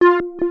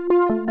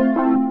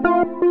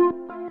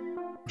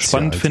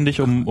Spannend finde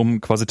ich,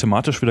 um quasi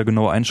thematisch wieder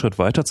genau einen Schritt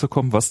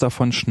weiterzukommen, was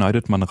davon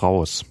schneidet man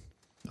raus?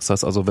 Das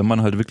heißt also, wenn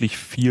man halt wirklich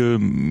viel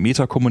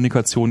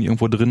Metakommunikation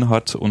irgendwo drin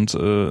hat und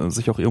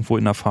sich auch irgendwo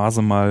in der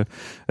Phase mal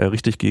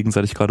richtig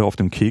gegenseitig gerade auf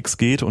den Keks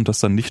geht und das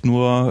dann nicht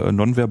nur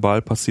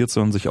nonverbal passiert,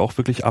 sondern sich auch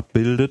wirklich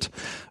abbildet,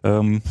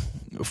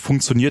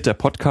 funktioniert der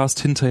Podcast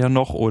hinterher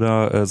noch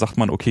oder sagt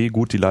man, okay,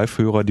 gut, die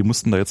Live-Hörer, die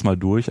mussten da jetzt mal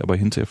durch, aber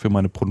hinterher für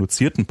meine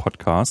produzierten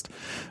Podcast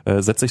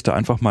setze ich da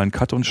einfach mal einen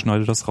Cut und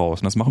schneide das raus.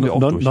 Und das machen wir auch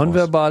durchaus.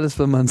 Nonverbal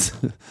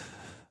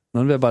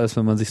ist,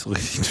 wenn man sich so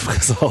richtig in die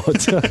Fresse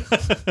haut.